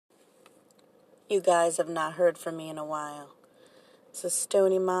You guys have not heard from me in a while. It's a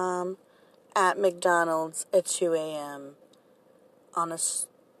Stony Mom at McDonald's at 2 a.m. on a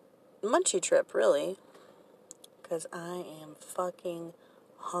munchie trip, really. Because I am fucking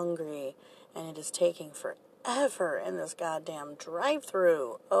hungry. And it is taking forever in this goddamn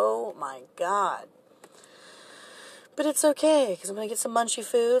drive-thru. Oh my god. But it's okay, because I'm going to get some munchy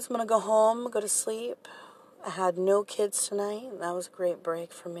foods. I'm going to go home, go to sleep. I had no kids tonight. That was a great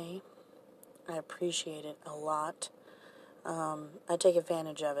break for me. I appreciate it a lot. I take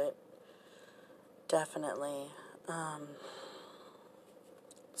advantage of it. Definitely.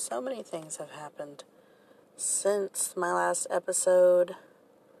 So many things have happened since my last episode.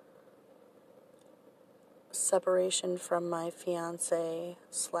 Separation from my fiance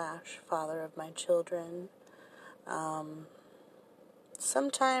 / father of my children.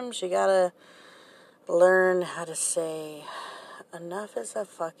 Sometimes you gotta learn how to say, enough is a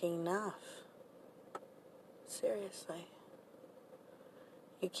fucking enough. Seriously.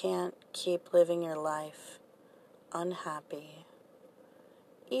 You can't keep living your life unhappy,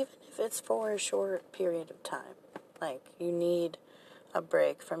 even if it's for a short period of time. Like, you need a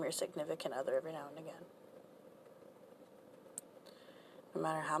break from your significant other every now and again. No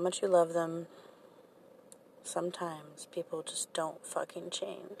matter how much you love them, sometimes people just don't fucking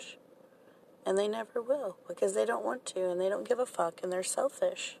change. And they never will, because they don't want to, and they don't give a fuck, and they're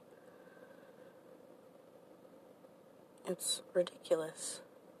selfish. It's ridiculous.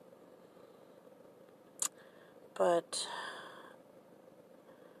 But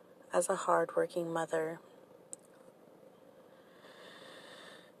as a hardworking mother,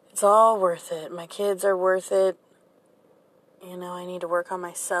 it's all worth it. My kids are worth it. You know, I need to work on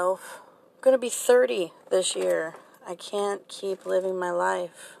myself. I'm going to be 30 this year. I can't keep living my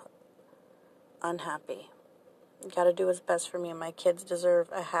life unhappy. Got to do what's best for me, and my kids deserve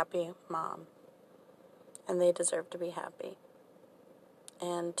a happy mom. And they deserve to be happy.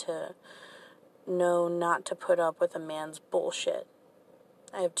 And to know not to put up with a man's bullshit.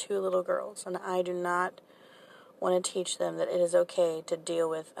 I have 2 little girls, and I do not want to teach them that it is okay to deal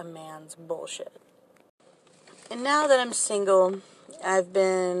with a man's bullshit. And now that I'm single, I've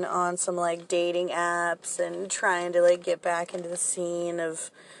been on some, dating apps and trying to, get back into the scene of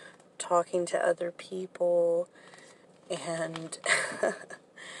talking to other people. And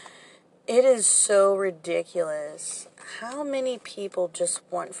it is so ridiculous how many people just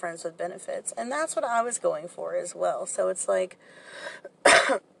want friends with benefits. And that's what I was going for as well. So it's like,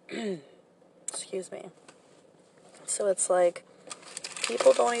 excuse me. So it's like,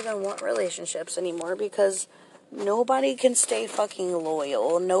 people don't even want relationships anymore because nobody can stay fucking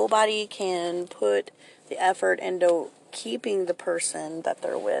loyal. Nobody can put the effort into keeping the person that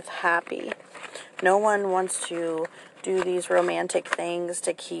they're with happy. No one wants to do these romantic things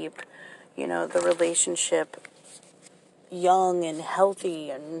to keep, the relationship young and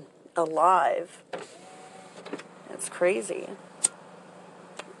healthy and alive. It's crazy.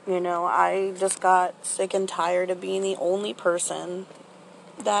 I just got sick and tired of being the only person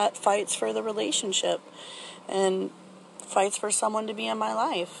that fights for the relationship and fights for someone to be in my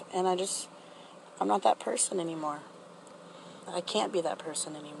life. And I'm not that person anymore. I can't be that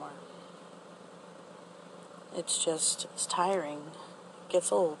person anymore. It's tiring. It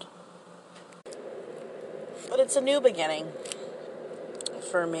gets old. But it's a new beginning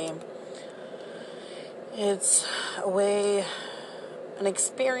for me. It's an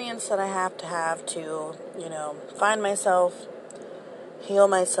experience that I have to, find myself, heal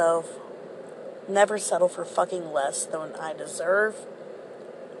myself, never settle for fucking less than I deserve,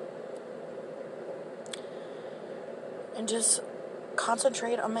 and just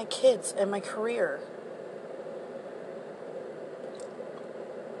concentrate on my kids and my career.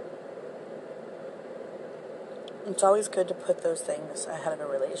 It's always good to put those things ahead of a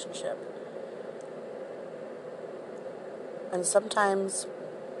relationship. And sometimes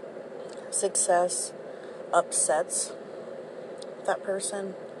success upsets that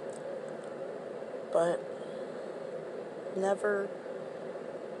person, but never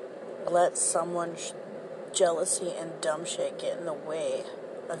let someone's jealousy and dumb shit get in the way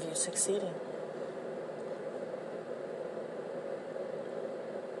of you succeeding.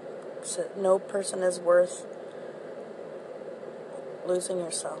 So no person is worth losing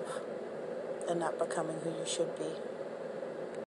yourself and not becoming who you should be.